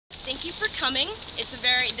thank you for coming.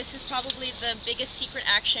 This is probably the biggest secret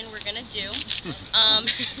action we're gonna do.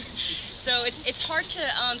 So it's hard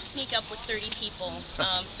to sneak up with 30 people,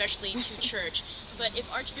 especially to church. But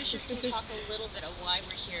if Archbishop can talk a little bit of why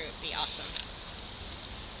we're here, it would be awesome.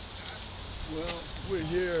 Well, we're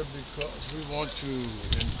here because we want to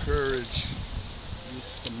encourage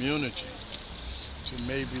this community to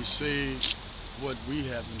maybe say what we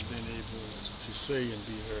haven't been able to say and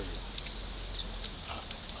be heard.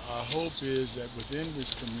 Our hope is that within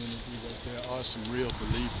this community that there are some real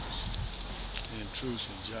believers in truth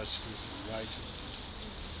and justice and righteousness,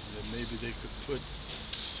 and that maybe they could put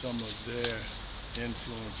some of their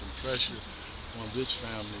influence and pressure on this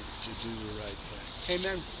family to do the right thing.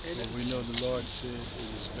 Amen. Amen. But we know the Lord said it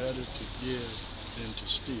is better to give than to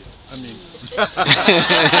steal. I mean,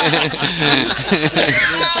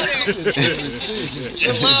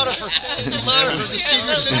 louder for the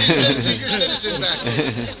senior citizen back.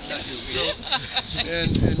 So,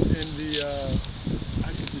 and the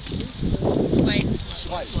I guess it's Sweis.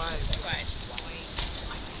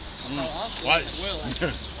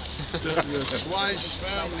 The Sweis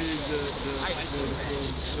family,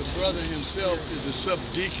 the brother himself is a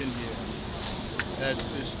sub-deacon here at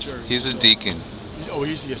this church. He's a deacon. Oh,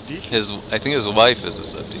 he's a deacon? I think his wife is a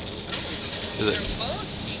sub-deacon. Is it?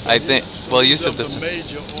 I think, So well, you he's said of this. the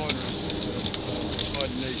major orders of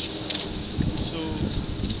ordination. So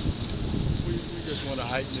we just want to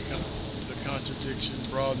heighten the contradiction,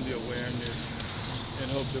 broaden the awareness,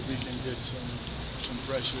 and hope that we can get some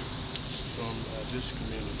pressure from this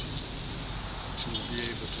community to be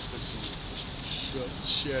able to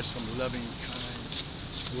share some loving, kind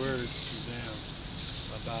words to them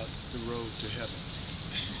about the road to heaven.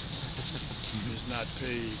 It's not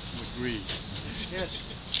paved with greed, Yes.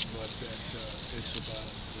 but that it's about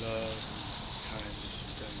love and kindness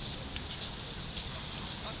and things of that nature.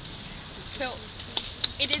 So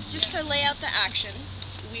it is just to lay out the action.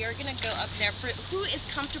 We are going to go up there. For who is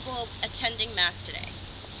comfortable attending Mass today?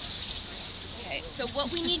 Okay, so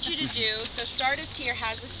what we need you to do, so Stardust here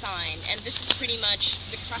has a sign, and this is pretty much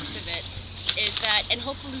the crux of it, is that, and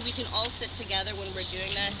hopefully we can all sit together when we're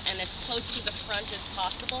doing this and as close to the front as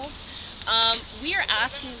possible. We are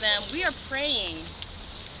asking them, we are praying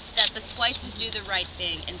that the Swices do the right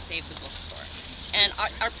thing and save the bookstore. And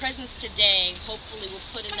our presence today hopefully will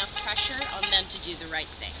put enough pressure on them to do the right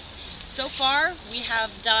thing. So far, we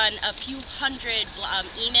have done a few hundred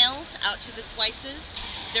emails out to the Swices.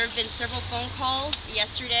 There have been several phone calls.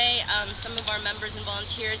 Yesterday, some of our members and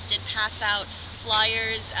volunteers did pass out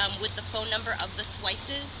flyers with the phone number of the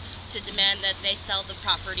Swices to demand that they sell the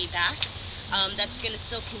property back. That's going to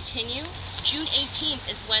still continue. June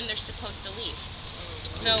 18th is when they're supposed to leave.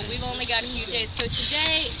 So we've only got a few days. So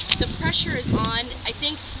today, the pressure is on. I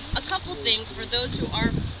think a couple things for those who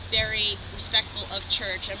are very respectful of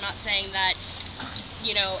church. I'm not saying that,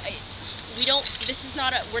 you know,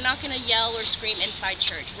 we're not going to yell or scream inside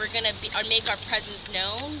church. We're going to make our presence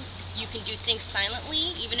known. You can do things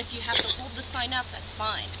silently. Even if you have to hold the sign up, that's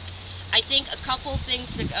fine. I think a couple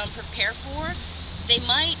things to prepare for. They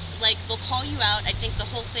might, they'll call you out. I think the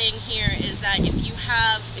whole thing here is that if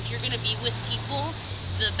you're going to be with people,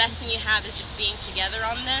 the best thing you have is just being together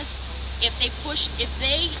on this. A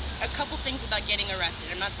couple things about getting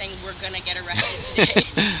arrested. I'm not saying we're going to get arrested today.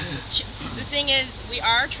 The thing is, we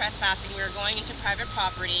are trespassing. We're going into private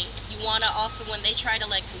property. You want to also, when they try to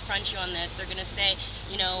confront you on this, they're going to say,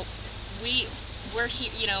 you know, we're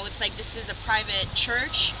here, you know, it's like this is a private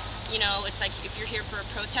church. You know, it's like if you're here for a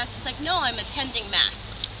protest, it's like, no, I'm attending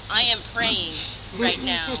Mass. I am praying right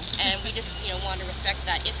now. And we just, want to respect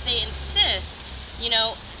that. If they insist,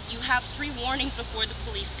 you have 3 warnings before the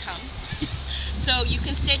police come. So you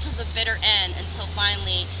can stay till the bitter end until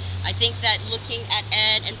finally, I think that looking at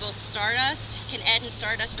Ed and both Stardust, can Ed and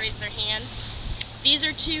Stardust raise their hands? These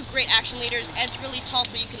are 2 great action leaders. Ed's really tall,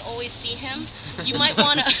 so you can always see him. You might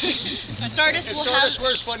want to... Stardust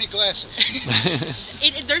wears funny glasses.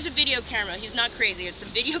 There's a video camera. He's not crazy. It's a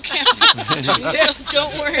video camera. So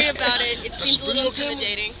don't worry about it. It seems a little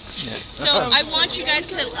intimidating. So I want you guys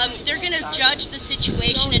to... they're going to judge the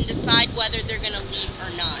situation and decide whether they're going to leave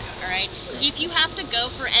or not, all right? If you have to go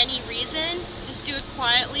for any reason, just do it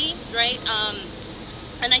quietly, right?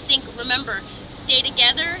 And I think, remember, stay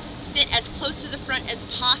together. Sit as close to the front as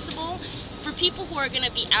possible. For people who are going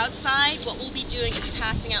to be outside, what we'll be doing is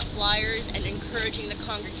passing out flyers and encouraging the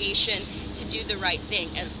congregation to do the right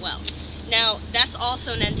thing as well. Now, that's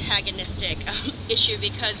also an antagonistic issue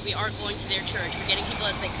because we are going to their church. We're getting people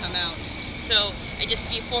as they come out. So So I just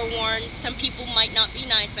be forewarned. Some people might not be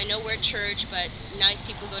nice. I know we're at church, but nice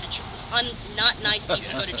people go to church. Not nice people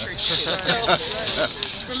go to church too. So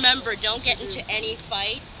remember, don't get into any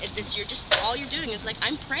fight. You're just all you're doing is like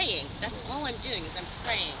I'm praying. That's all I'm doing is I'm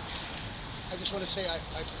praying. I just want to say I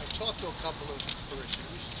talked to a couple of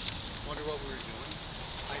parishioners, wondered what we were doing.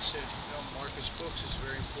 I said, Marcus Books is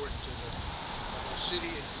very important to the whole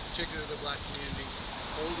city, in particular the black community.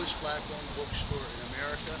 Oldest black-owned bookstore in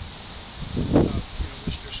America.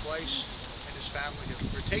 Mr. Sweis and his family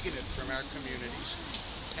were taking it from our communities,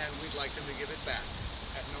 and we'd like them to give it back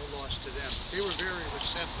at no loss to them. They were very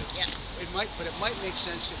receptive. Yeah. It might make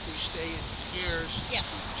sense if we stay in pairs, Yeah.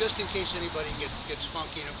 just in case anybody gets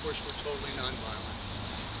funky. And of course, we're totally nonviolent.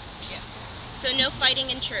 Yeah. So no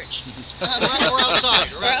fighting in church. We're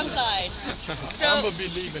outside. We're outside. So I'm gonna be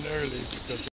leaving early because